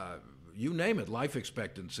you name it, life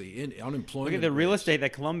expectancy, unemployment. Look at the real estate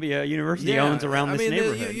that Columbia University owns around this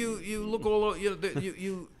neighborhood. You look all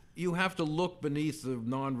you have to look beneath the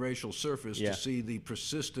non-racial surface to see the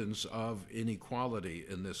persistence of inequality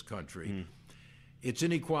in this country. It's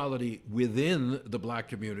inequality within the black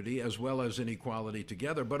community as well as inequality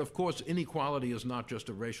together. But of course, inequality is not just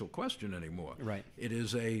a racial question anymore. Right. It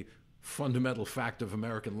is a fundamental fact of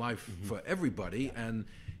American life for everybody, and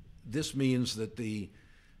this means that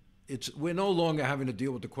we're no longer having to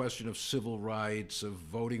deal with the question of civil rights, of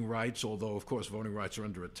voting rights, although, of course, voting rights are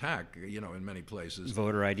under attack, in many places.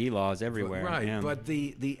 Voter ID laws everywhere. Right, yeah. But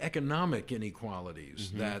the economic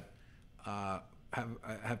inequalities that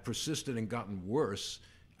have persisted and gotten worse,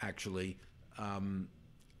 actually,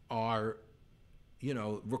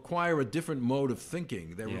 require a different mode of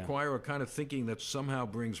thinking. They require a kind of thinking that somehow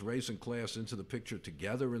brings race and class into the picture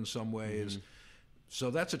together in some ways. So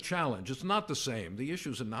that's a challenge. It's not the same. The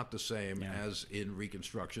issues are not the same as in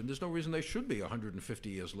Reconstruction. There's no reason they should be 150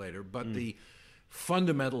 years later, but the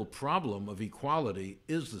fundamental problem of equality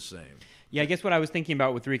is the same. Yeah, I guess what I was thinking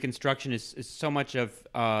about with Reconstruction is so much of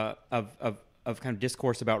kind of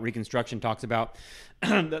discourse about Reconstruction talks about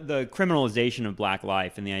the criminalization of black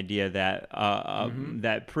life and the idea that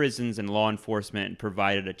that prisons and law enforcement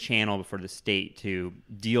provided a channel for the state to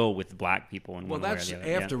deal with black people in one way or the other.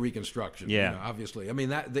 That's after Reconstruction, obviously. I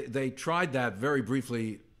mean, they tried that very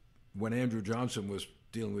briefly when Andrew Johnson was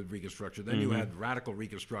dealing with Reconstruction. Then you had radical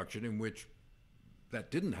Reconstruction, in which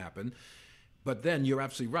that didn't happen. But then you're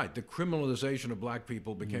absolutely right. The criminalization of black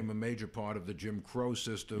people became a major part of the Jim Crow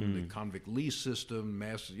system, the convict lease system,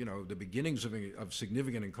 the beginnings of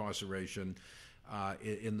significant incarceration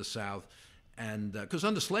in the South. And because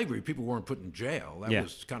under slavery, people weren't put in jail. That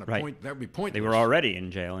was kind of that would be pointless. They were already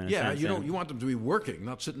in jail. In a sense, you want them to be working,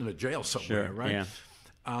 not sitting in a jail somewhere, right? Yeah.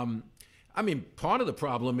 I mean, part of the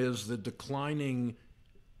problem is the declining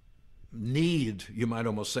need, you might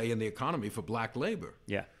almost say, in the economy for black labor.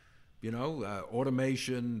 Yeah.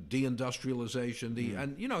 Automation, deindustrialization,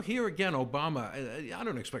 and here again, Obama. I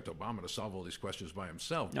don't expect Obama to solve all these questions by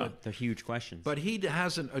himself. No, they're huge questions. But he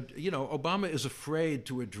hasn't. Obama is afraid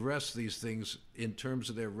to address these things in terms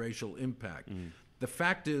of their racial impact. The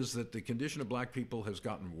fact is that the condition of black people has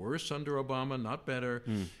gotten worse under Obama, not better.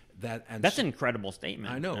 That's an incredible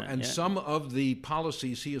statement. I know. And some of the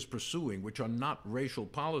policies he is pursuing, which are not racial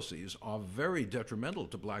policies, are very detrimental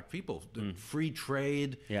to black people. The free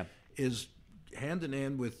trade is hand in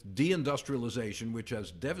hand with deindustrialization, which has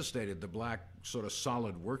devastated the black sort of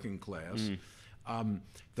solid working class.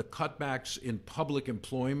 The cutbacks in public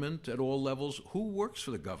employment at all levels. Who works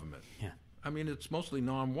for the government? Yeah. I mean, it's mostly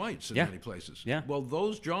non-whites in many places. Yeah. Well,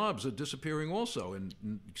 those jobs are disappearing also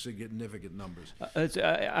in significant numbers.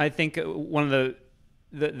 I think one of the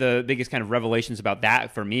the biggest kind of revelations about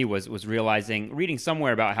that for me was reading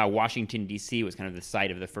somewhere about how Washington, D.C. was kind of the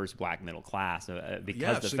site of the first black middle class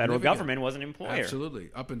because the federal government was an employer. Absolutely.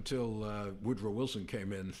 Up until Woodrow Wilson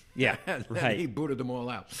came in. Yeah, and right. He booted them all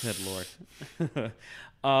out. Good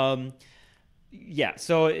Lord. Yeah,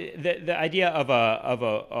 so the idea of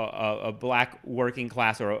a black working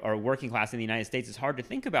class or a working class in the United States is hard to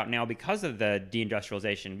think about now because of the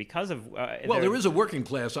deindustrialization, because of... there is a working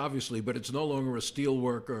class, obviously, but it's no longer a steel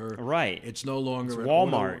worker. Right. It's no longer... It's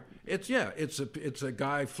Walmart. It's a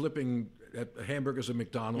guy flipping hamburgers at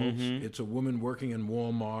McDonald's. Mm-hmm. It's a woman working in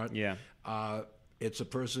Walmart. Yeah. It's a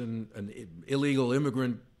person, an illegal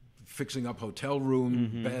immigrant fixing up hotel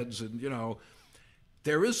room beds and,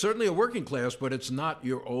 There is certainly a working class, but it's not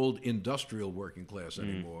your old industrial working class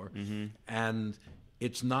anymore. Mm-hmm. And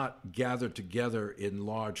it's not gathered together in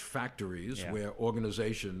large factories where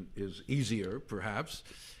organization is easier, perhaps.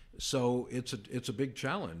 So it's a big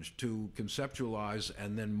challenge to conceptualize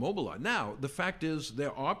and then mobilize. Now, the fact is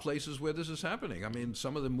there are places where this is happening. I mean,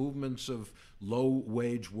 some of the movements of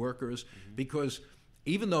low-wage workers, because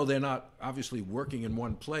even though they're not obviously working in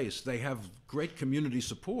one place, they have great community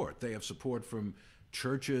support. They have support from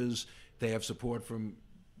churches, they have support from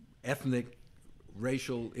ethnic,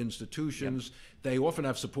 racial institutions. Yep. They often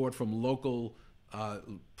have support from local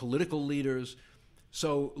political leaders.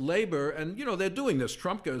 So labor, and they're doing this.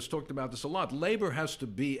 Trump has talked about this a lot. Labor has to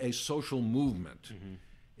be a social movement. Mm-hmm.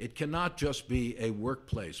 It cannot just be a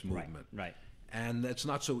workplace movement. Right. And that's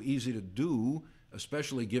not so easy to do,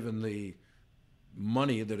 especially given the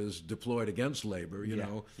money that is deployed against labor,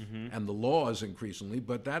 and the laws increasingly.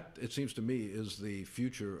 But that, it seems to me, is the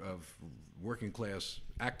future of working class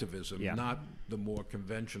activism, not the more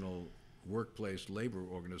conventional workplace labor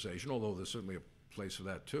organization, although there's certainly a place for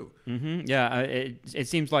that too. Mm-hmm. Yeah, it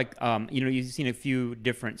seems like you've seen a few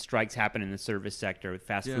different strikes happen in the service sector with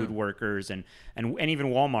fast food workers and even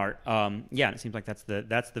Walmart. It seems like that's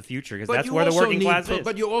the future, because that's where the working class is.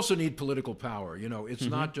 But you also need political power. It's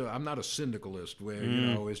not. I'm not a syndicalist where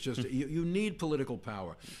it's just you need political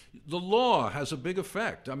power. The law has a big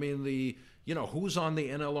effect. I mean who's on the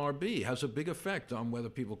NLRB has a big effect on whether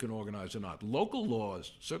people can organize or not. Local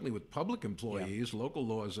laws, certainly with public employees, local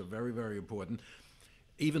laws are very, very important.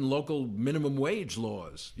 Even local minimum wage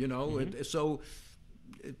laws,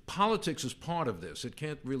 politics is part of this. It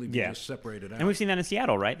can't really be just separated out. And we've seen that in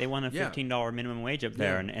Seattle, right? They want a $15 minimum wage up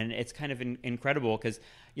there, and it's kind of incredible because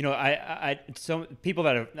some people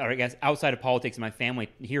that are I guess outside of politics in my family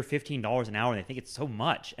hear $15 an hour and they think it's so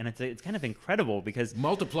much, and it's kind of incredible because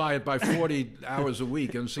multiply it by 40 hours a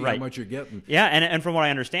week and see how much you're getting. Yeah, and from what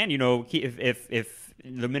I understand, if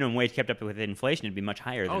the minimum wage kept up with inflation, it'd be much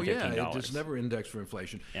higher than $15. It's never indexed for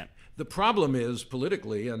inflation. Yeah. The problem is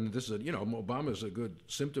politically, and this is Obama's a good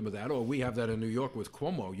symptom of that, or we have that in New York with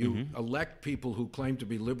Cuomo. You elect people who claim to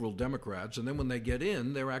be liberal Democrats, and then when they get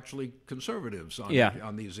in, they're actually conservatives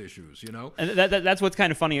on these issues. And that's what's kind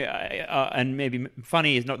of funny, and maybe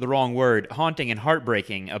funny is not the wrong word. Haunting and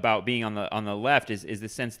heartbreaking about being on the left is the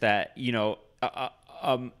sense that the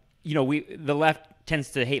left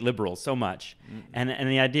tends to hate liberals so much, and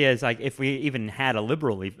the idea is like if we even had a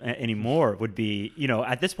liberal anymore, would be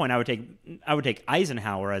at this point I would take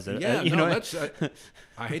Eisenhower as a that's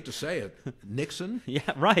I hate to say it, Nixon. Yeah,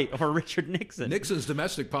 right, or Richard Nixon. Nixon's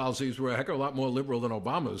domestic policies were a heck of a lot more liberal than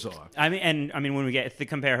Obama's are. I mean when we get to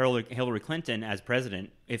compare Hillary Clinton as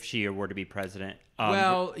president, if she were to be president.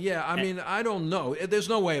 I don't know. There's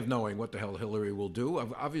no way of knowing what the hell Hillary will do.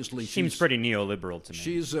 Obviously, seems pretty neoliberal to me.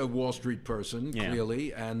 She's a Wall Street person,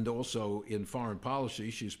 clearly, and also in foreign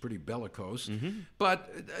policy, she's pretty bellicose. Mm-hmm.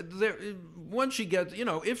 But once she gets,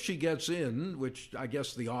 if she gets in, which I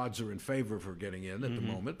guess the odds are in favor of her getting in at the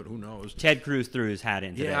moment, but who knows? Ted Cruz threw his hat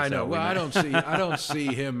in today. Yeah, I know. Well, I don't see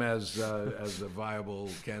him as a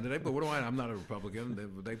viable candidate. But what do I know? I'm not a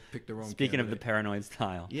Republican. They pick their own. Speaking candidate. of the paranoid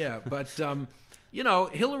style. Yeah, but.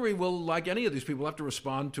 Hillary will, like any of these people, have to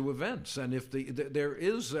respond to events. And if there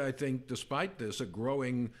is, I think, despite this, a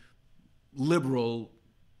growing liberal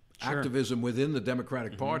activism within the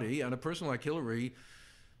Democratic Party, and a person like Hillary,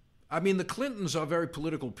 I mean, the Clintons are very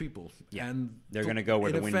political people. Yeah, and they're going to go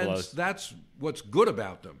where the wind blows. That's what's good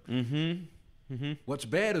about them. Mm-hmm. Mm-hmm. What's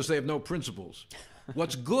bad is they have no principles.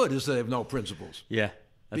 What's good is they have no principles. Yeah.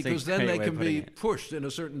 Because then they can be pushed in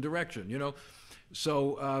a certain direction,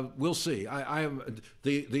 So we'll see. I am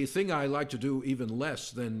the thing I like to do even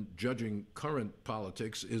less than judging current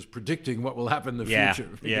politics is predicting what will happen in the future.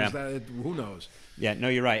 Because who knows? Yeah, no,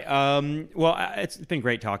 you're right. Well, it's been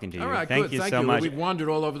great talking to you. All right, Thank good. you Thank so you. much. We've wandered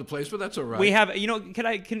all over the place, but that's all right. We have,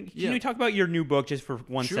 can we talk about your new book just for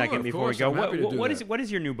one second before we go? What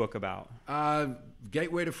is your new book about?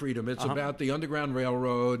 Gateway to Freedom. It's about the Underground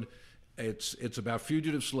Railroad. It's about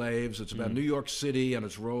fugitive slaves. It's about New York City and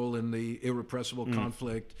its role in the irrepressible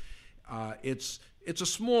conflict. It's a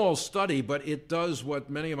small study, but it does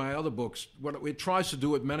what many of my other books, what it tries to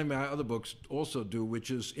do what many of my other books also do,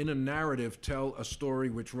 which is in a narrative tell a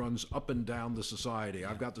story which runs up and down the society.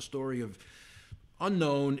 I've got the story of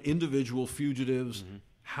unknown individual fugitives,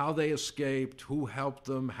 how they escaped, who helped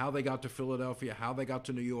them, how they got to Philadelphia, how they got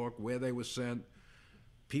to New York, where they were sent,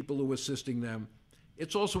 people who were assisting them.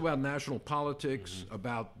 It's also about national politics,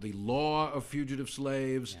 about the law of fugitive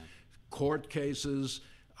slaves, court cases,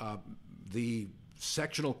 the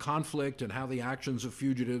sectional conflict and how the actions of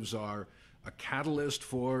fugitives are a catalyst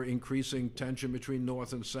for increasing tension between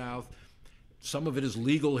North and South. Some of it is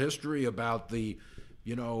legal history about the,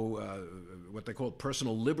 what they call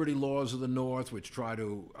personal liberty laws of the North, which try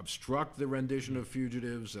to obstruct the rendition of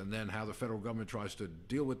fugitives, and then how the federal government tries to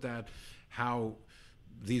deal with that, how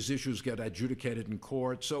these issues get adjudicated in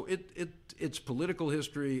court. So it's political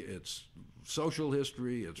history, it's social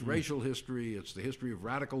history, it's racial history, it's the history of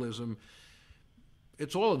radicalism.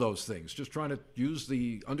 It's all of those things, just trying to use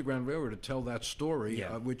the Underground Railroad to tell that story,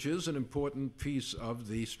 which is an important piece of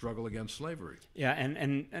the struggle against slavery. Yeah,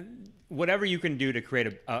 and whatever you can do to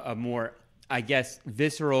create a more, I guess,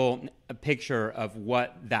 visceral picture of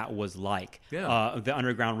what that was like, the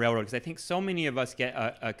Underground Railroad, because I think so many of us get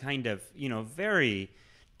a kind of, very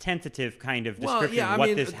tentative kind of description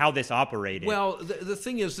of how this operated. Well, the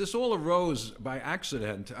thing is, this all arose by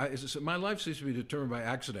accident. My life seems to be determined by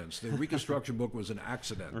accidents. The Reconstruction book was an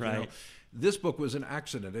accident. Right. This book was an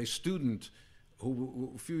accident. A student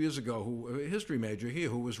who a few years ago, a history major here,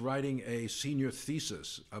 who was writing a senior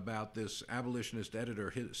thesis about this abolitionist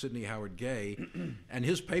editor, Sidney Howard Gay, and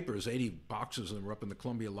his papers, 80 boxes of them were up in the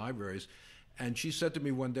Columbia libraries, and she said to me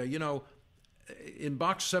one day, in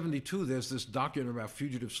box 72, there's this document about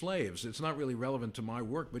fugitive slaves. It's not really relevant to my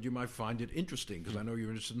work, but you might find it interesting because I know you're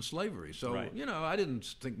interested in slavery. So, I didn't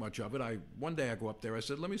think much of it. One day I go up there, I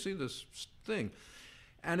said, let me see this thing.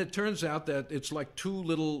 And it turns out that it's like two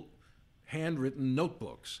little handwritten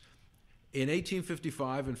notebooks. In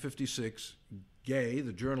 1855 and 56, Gay,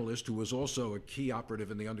 the journalist, who was also a key operative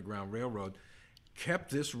in the Underground Railroad,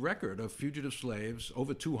 kept this record of fugitive slaves,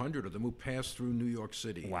 over 200 of them, who passed through New York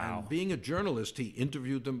City. Wow. And being a journalist, he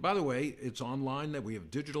interviewed them. By the way, it's online, that we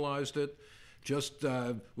have digitalized it. Just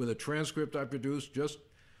with a transcript I produced, just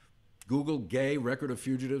Google Gay record of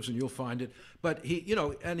fugitives and you'll find it. But he,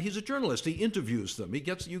 and he's a journalist. He interviews them.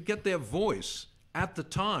 You get their voice at the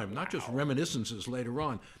time, not just reminiscences later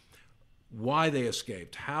on. Why they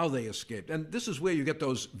escaped, how they escaped. And this is where you get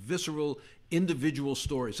those visceral individual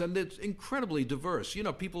stories. And it's incredibly diverse.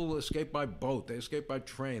 People will escape by boat, they escape by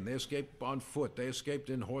train, they escape on foot, they escaped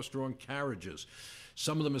in horse-drawn carriages.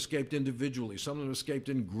 Some of them escaped individually, some of them escaped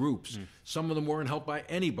in groups. Some of them weren't helped by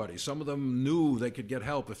anybody. Some of them knew they could get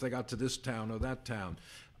help if they got to this town or that town.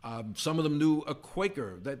 Some of them knew a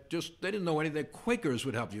Quaker that they didn't know anything. Quakers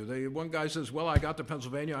would help you. One guy says, well, I got to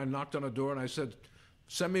Pennsylvania, I knocked on a door and I said,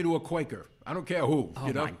 send me to a Quaker. I don't care who.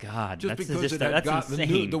 Oh, my God. Just because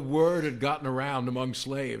the word had gotten around among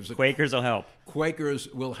slaves. Quakers will help. Quakers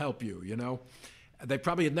will help you, They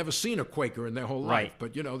probably had never seen a Quaker in their whole life.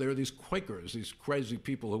 But, there are these Quakers, these crazy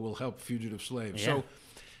people who will help fugitive slaves. Yeah. So,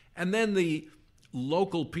 and then the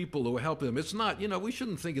local people who are helping them. It's not, we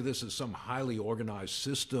shouldn't think of this as some highly organized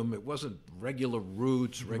system. It wasn't regular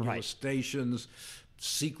routes, regular stations,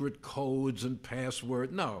 secret codes and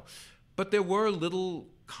passwords. No. But there were little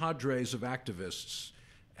cadres of activists,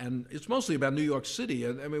 and it's mostly about New York City.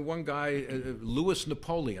 I mean, one guy, Louis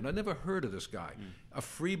Napoleon, I never heard of this guy, a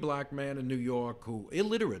free black man in New York who,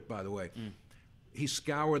 illiterate, by the way, he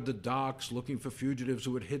scoured the docks looking for fugitives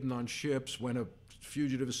who had hidden on ships. When a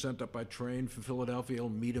fugitive is sent up by train from Philadelphia, he'll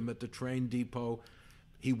meet him at the train depot.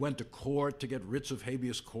 He went to court to get writs of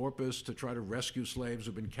habeas corpus to try to rescue slaves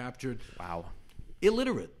who've been captured. Wow.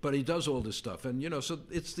 Illiterate, but he does all this stuff. And, so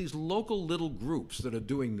it's these local little groups that are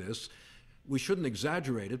doing this. We shouldn't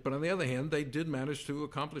exaggerate it, but on the other hand, they did manage to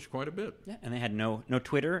accomplish quite a bit. Yeah, and they had no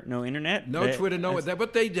Twitter, no internet. Twitter,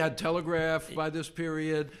 but they had telegraph by this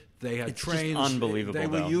period. They had trains. Just unbelievable. They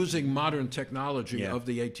were using modern technology of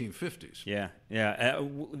the 1850s. Yeah.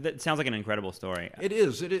 That sounds like an incredible story. It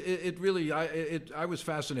is. It really. I was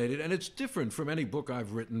fascinated, and it's different from any book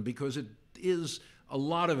I've written because is, a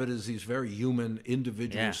lot of it is these very human,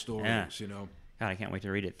 individual stories, yeah. you know. God, I can't wait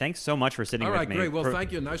to read it. Thanks so much for sitting with me. All right, great. Well,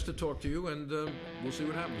 thank you. Nice to talk to you, and we'll see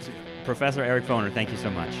what happens here. Professor Eric Foner, thank you so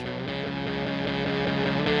much.